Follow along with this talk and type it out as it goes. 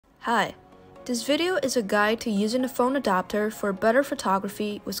Hi, this video is a guide to using a phone adapter for better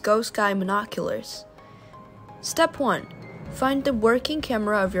photography with Gosky Monoculars. Step 1. Find the working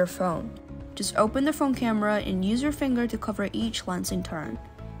camera of your phone. Just open the phone camera and use your finger to cover each lens in turn.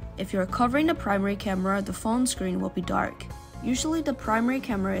 If you're covering the primary camera, the phone screen will be dark. Usually the primary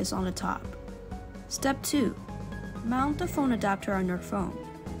camera is on the top. Step 2. Mount the phone adapter on your phone.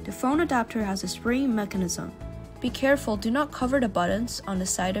 The phone adapter has a spring mechanism. Be careful, do not cover the buttons on the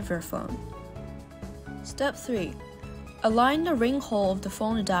side of your phone. Step 3. Align the ring hole of the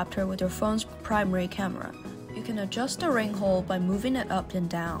phone adapter with your phone's primary camera. You can adjust the ring hole by moving it up and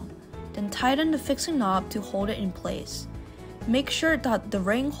down. Then tighten the fixing knob to hold it in place. Make sure that the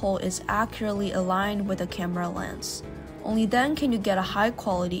ring hole is accurately aligned with the camera lens. Only then can you get a high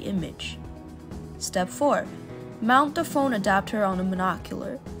quality image. Step 4. Mount the phone adapter on a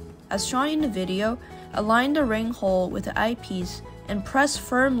monocular. As shown in the video, align the ring hole with the eyepiece and press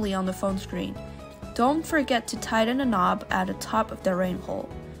firmly on the phone screen. Don't forget to tighten the knob at the top of the ring hole.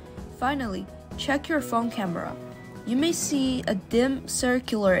 Finally, check your phone camera. You may see a dim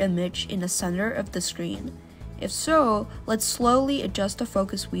circular image in the center of the screen. If so, let's slowly adjust the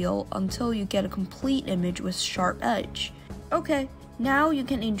focus wheel until you get a complete image with sharp edge. Okay, now you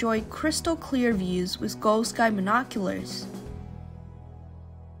can enjoy crystal clear views with Gosky Binoculars.